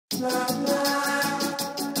Z-Speed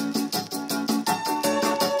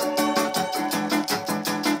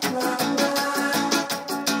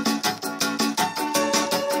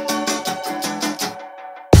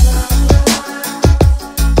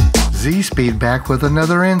back with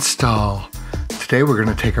another install. Today we're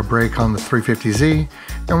going to take a break on the 350Z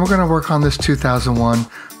and we're going to work on this 2001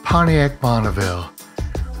 Pontiac Bonneville.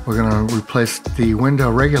 We're going to replace the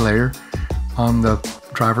window regulator on the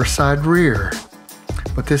driver's side rear.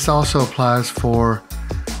 But this also applies for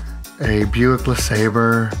a Buick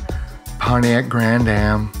LeSabre, Pontiac Grand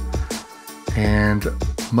Am, and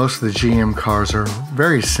most of the GM cars are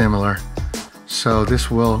very similar. So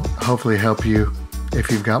this will hopefully help you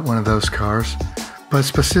if you've got one of those cars. But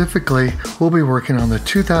specifically, we'll be working on the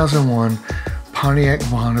 2001 Pontiac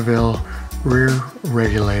Bonneville rear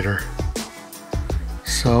regulator.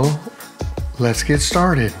 So let's get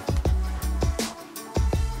started.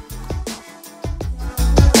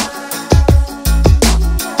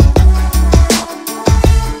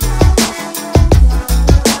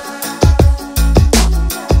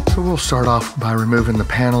 So we'll start off by removing the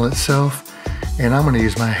panel itself, and I'm going to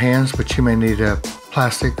use my hands, but you may need a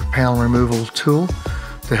plastic panel removal tool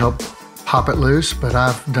to help pop it loose, but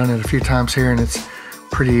I've done it a few times here and it's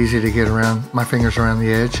pretty easy to get around my fingers around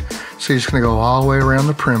the edge. So you're just going to go all the way around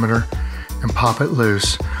the perimeter and pop it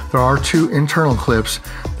loose. There are two internal clips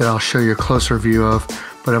that I'll show you a closer view of,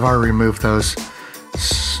 but I've already removed those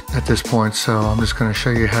at this point, so I'm just going to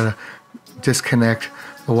show you how to disconnect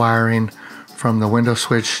the wiring from the window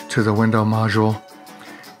switch to the window module,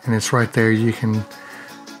 and it's right there. You can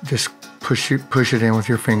just push it in with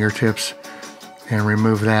your fingertips and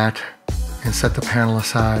remove that and set the panel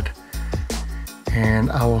aside.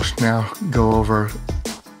 And I will now go over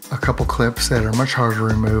a couple clips that are much harder to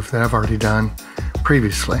remove that I've already done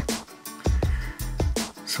previously.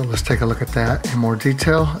 So let's take a look at that in more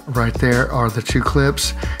detail. Right there are the two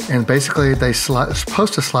clips, and basically they're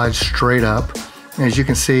supposed to slide straight up. As you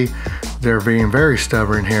can see, they're being very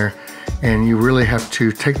stubborn here, and you really have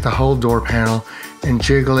to take the whole door panel and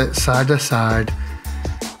jiggle it side to side,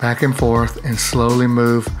 back and forth, and slowly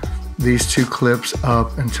move these two clips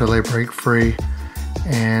up until they break free.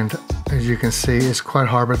 And as you can see, it's quite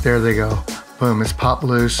hard, but there they go. Boom, it's popped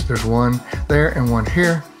loose. There's one there and one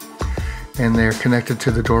here, and they're connected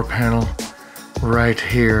to the door panel right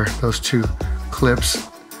here. Those two clips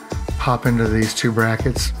pop into these two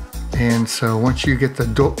brackets. And so once you get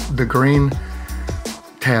the green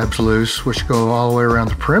tabs loose, which go all the way around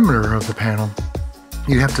the perimeter of the panel,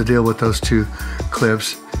 you have to deal with those two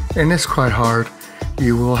clips, and it's quite hard.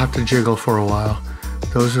 You will have to jiggle for a while.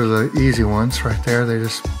 Those are the easy ones right there. They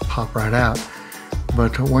just pop right out.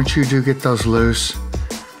 But once you do get those loose,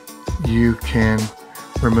 you can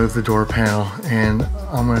remove the door panel, and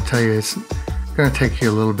I'm going to tell you, it's going to take you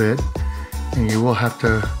a little bit and you will have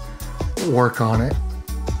to work on it.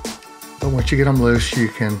 But once you get them loose, you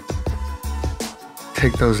can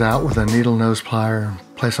take those out with a needle nose plier and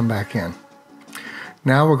place them back in.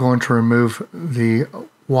 Now we're going to remove the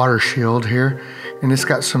water shield here, and it's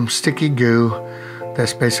got some sticky goo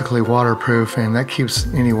that's basically waterproof, and that keeps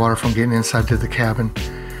any water from getting inside to the cabin.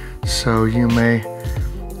 So you may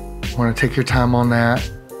want to take your time on that,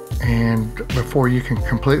 and before you can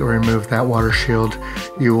completely remove that water shield,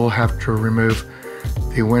 you will have to remove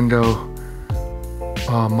the window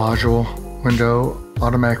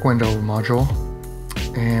automatic window module,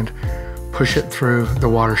 and push it through the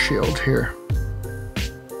water shield here.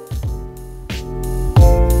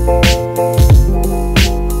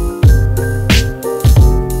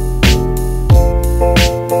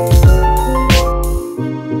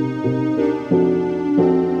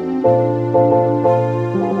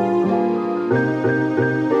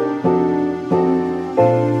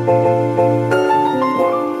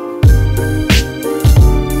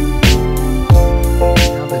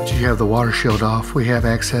 The water shield off, we have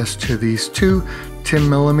access to these two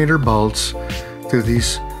 10mm bolts through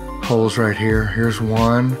these holes right here. Here's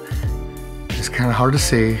one. It's kind of hard to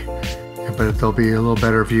see, but there'll be a little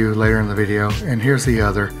better view later in the video. And here's the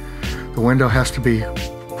other. The window has to be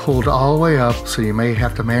pulled all the way up, so you may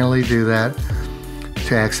have to manually do that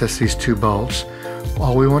to access these two bolts.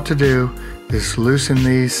 All we want to do is loosen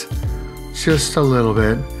these just a little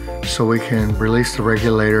bit so we can release the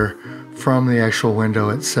regulator from the actual window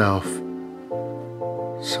itself.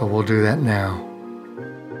 So we'll do that now.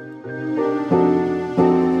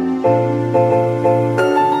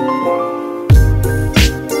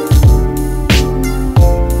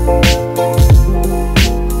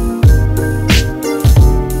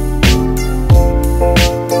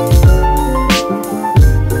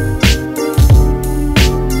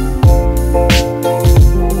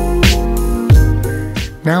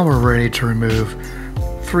 Now we're ready to remove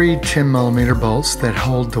 3 10mm bolts that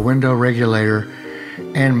hold the window regulator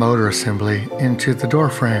and motor assembly into the door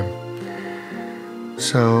frame.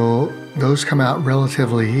 So those come out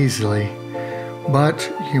relatively easily,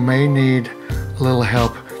 but you may need a little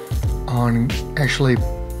help on actually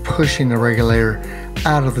pushing the regulator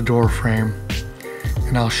out of the door frame,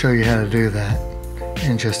 and I'll show you how to do that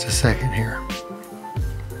in just a second here.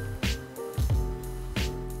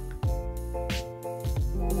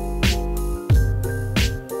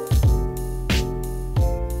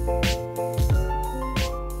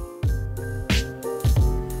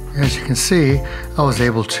 As you can see, I was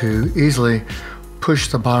able to easily push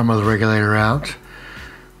the bottom of the regulator out,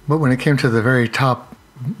 but when it came to the very top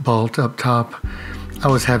bolt up top, I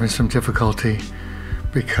was having some difficulty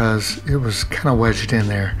because it was kind of wedged in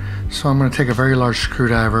there. So I'm going to take a very large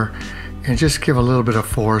screwdriver and just give a little bit of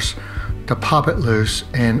force to pop it loose,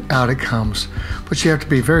 and out it comes. But you have to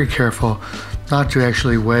be very careful not to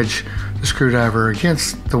actually wedge the screwdriver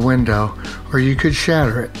against the window, or you could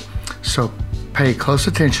shatter it. So pay close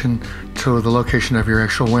attention to the location of your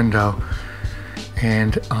actual window,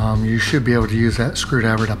 and you should be able to use that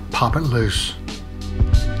screwdriver to pop it loose.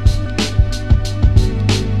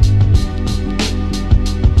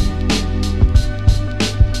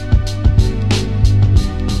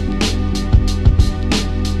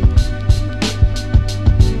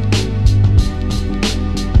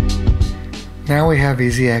 Now we have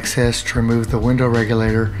easy access to remove the window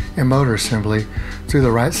regulator and motor assembly through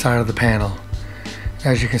the right side of the panel.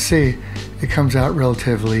 As you can see, it comes out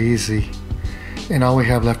relatively easy, and all we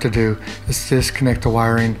have left to do is disconnect the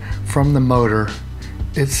wiring from the motor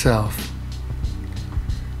itself.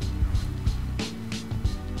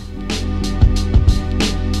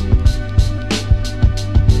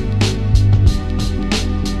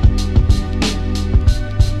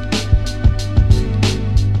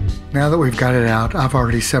 Now that we've got it out, I've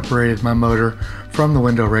already separated my motor from the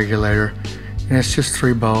window regulator, and it's just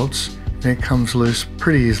 3 bolts, and it comes loose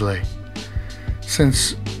pretty easily.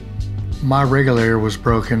 Since my regulator was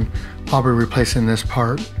broken, I'll be replacing this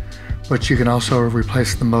part, but you can also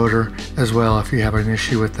replace the motor as well if you have an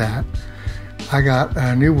issue with that. I got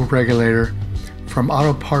a new regulator from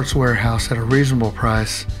Auto Parts Warehouse at a reasonable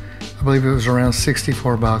price. I believe it was around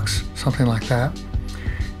 64 bucks, something like that.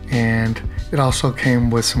 And it also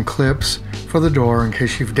came with some clips for the door in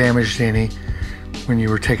case you've damaged any when you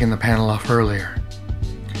were taking the panel off earlier.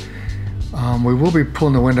 We will be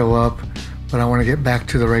pulling the window up, but I want to get back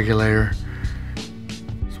to the regulator.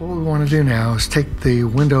 So what we want to do now is take the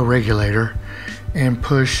window regulator and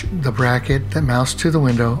push the bracket that mounts to the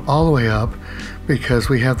window all the way up, because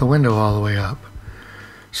we have the window all the way up.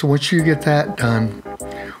 So once you get that done,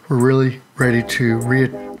 we're really ready to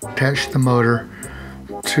reattach the motor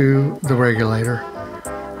to the regulator.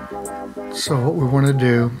 So what we want to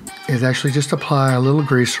do is actually just apply a little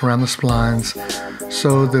grease around the splines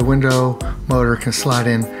so the window motor can slide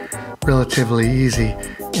in relatively easy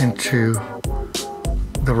into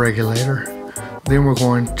the regulator. Then we're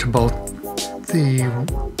going to bolt the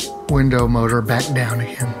window motor back down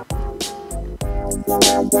again.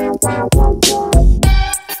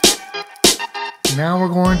 Now we're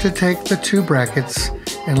going to take the 2 brackets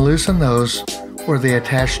and loosen those where they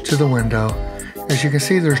attach to the window. As you can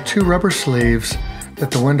see, there's 2 rubber sleeves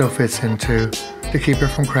that the window fits into to keep it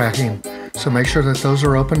from cracking. So make sure that those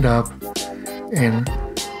are opened up and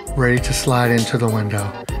ready to slide into the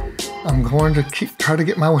window. I'm going to try to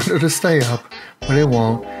get my window to stay up, but it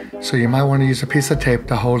won't. So you might want to use a piece of tape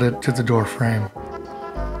to hold it to the door frame.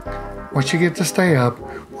 Once you get to stay up,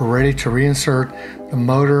 we're ready to reinsert the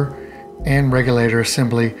motor and regulator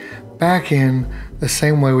assembly back in the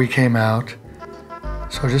same way we came out.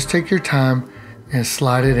 So just take your time and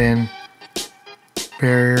slide it in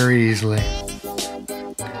very easily.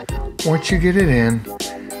 Once you get it in,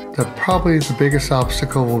 probably the biggest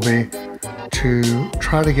obstacle will be to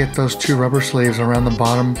try to get those 2 rubber sleeves around the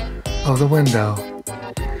bottom of the window.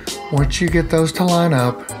 Once you get those to line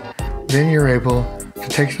up, then you're able to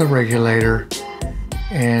take the regulator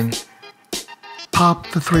and pop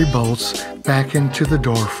the 3 bolts back into the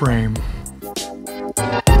door frame.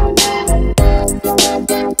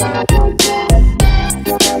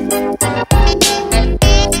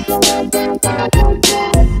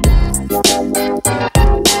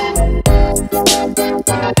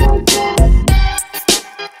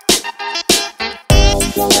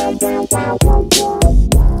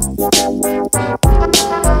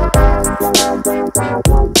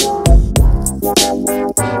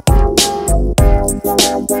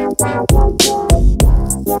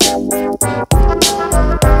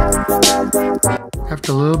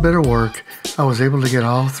 After a little bit of work, I was able to get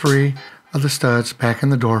all 3 of the studs back in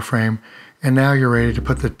the door frame, and now you're ready to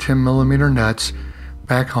put the 10mm nuts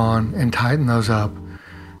back on and tighten those up,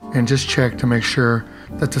 and just check to make sure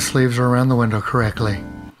that the sleeves are around the window correctly.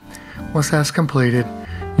 Once that's completed,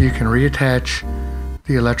 you can reattach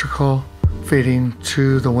the electrical fitting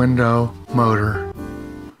to the window motor.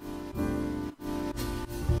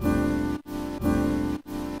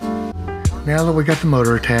 Now that we got the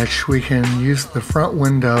motor attached, we can use the front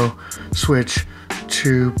window switch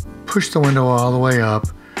to push the window all the way up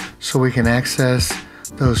so we can access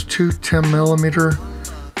those 2 10mm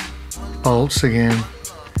bolts again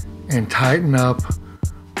and tighten up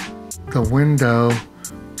the window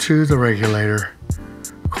to the regulator.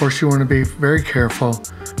 Of course, you want to be very careful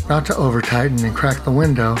not to over tighten and crack the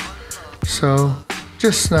window, so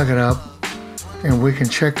just snug it up, and we can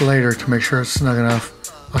check later to make sure it's snug enough.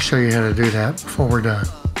 I'll show you how to do that before we're done.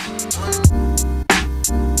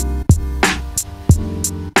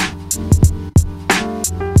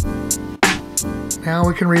 Now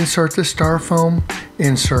we can reinsert the styrofoam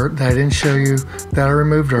insert that I didn't show you that I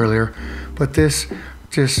removed earlier, but this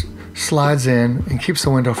just slides in and keeps the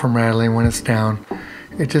window from rattling when it's down.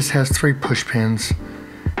 It just has 3 push pins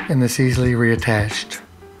and it's easily reattached.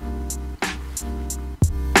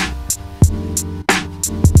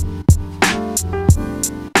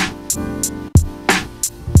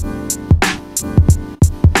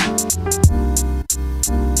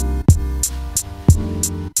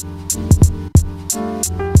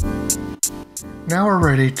 Now we're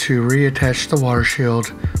ready to reattach the water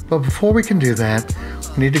shield, but before we can do that,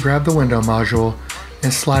 we need to grab the window module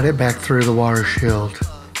and slide it back through the water shield.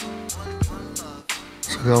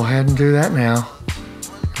 So go ahead and do that now.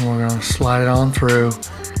 And we're going to slide it on through,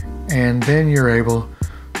 and then you're able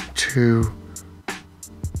to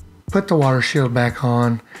put the water shield back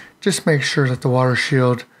on. Just make sure that the water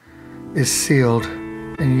shield is sealed,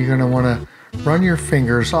 and you're going to want to run your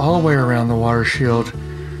fingers all the way around the water shield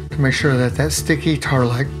to make sure that that sticky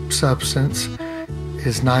tar-like substance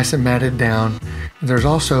is nice and matted down. There's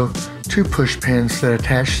also 2 push pins that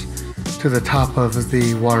attach to the top of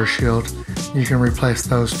the water shield. You can replace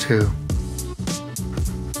those too.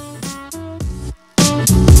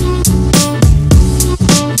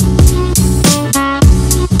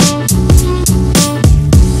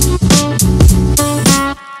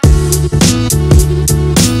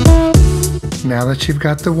 Now that you've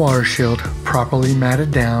got the water shield properly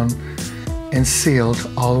matted down and sealed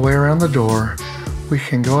all the way around the door, we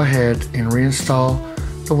can go ahead and reinstall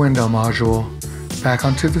the window module back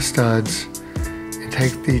onto the studs and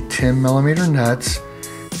take the 10mm nuts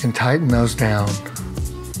and tighten those down.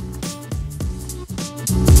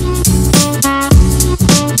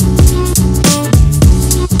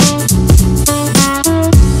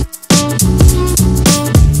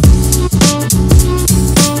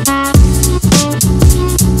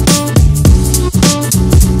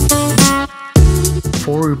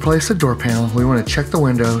 Before we replace the door panel, we want to check the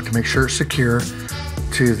window to make sure it's secure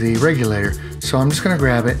to the regulator. So I'm just going to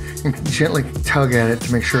grab it and gently tug at it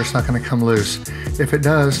to make sure it's not going to come loose. If it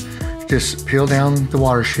does, just peel down the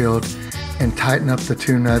water shield and tighten up the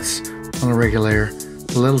 2 nuts on the regulator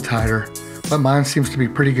a little tighter. But mine seems to be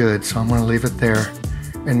pretty good, so I'm going to leave it there.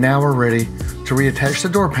 And now we're ready to reattach the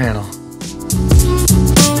door panel.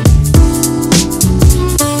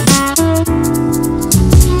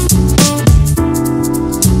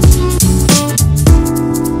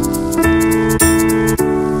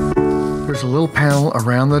 There's a little panel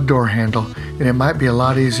around the door handle, and it might be a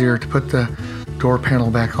lot easier to put the door panel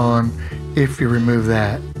back on if you remove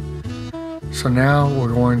that. So now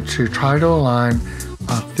we're going to try to align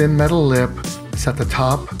a thin metal lip that's at the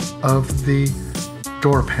top of the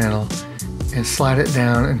door panel and slide it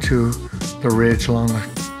down into the ridge along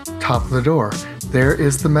the top of the door. There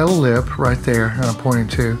is the metal lip right there that I'm pointing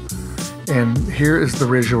to, and here is the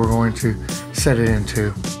ridge that we're going to set it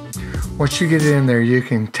into. Once you get it in there, you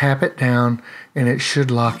can tap it down and it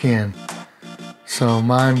should lock in. So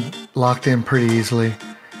mine locked in pretty easily.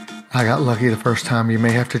 I got lucky the first time. You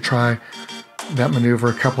may have to try that maneuver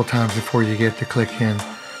a couple times before you get to click in.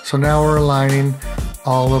 So now we're aligning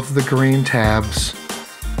all of the green tabs,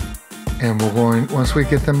 and once we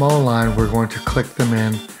get them all aligned, we're going to click them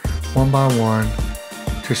in one by one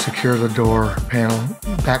to secure the door panel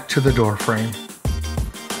back to the door frame.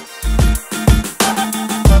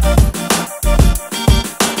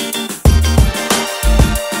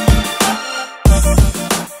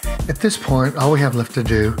 At this point, all we have left to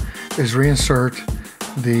do is reinsert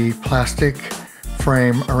the plastic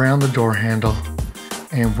frame around the door handle,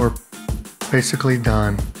 and we're basically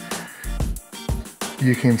done.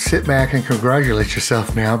 you can sit back and congratulate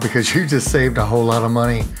yourself now because you just saved a whole lot of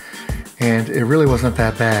money. And it really wasn't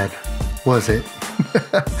that bad, was it?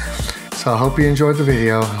 So I hope you enjoyed the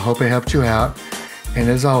video. I hope it helped you out. And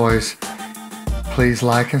as always, please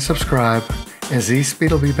like and subscribe. And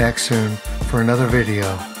Z-Speed will be back soon for another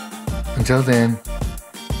video. Until then,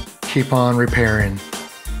 keep on repairing.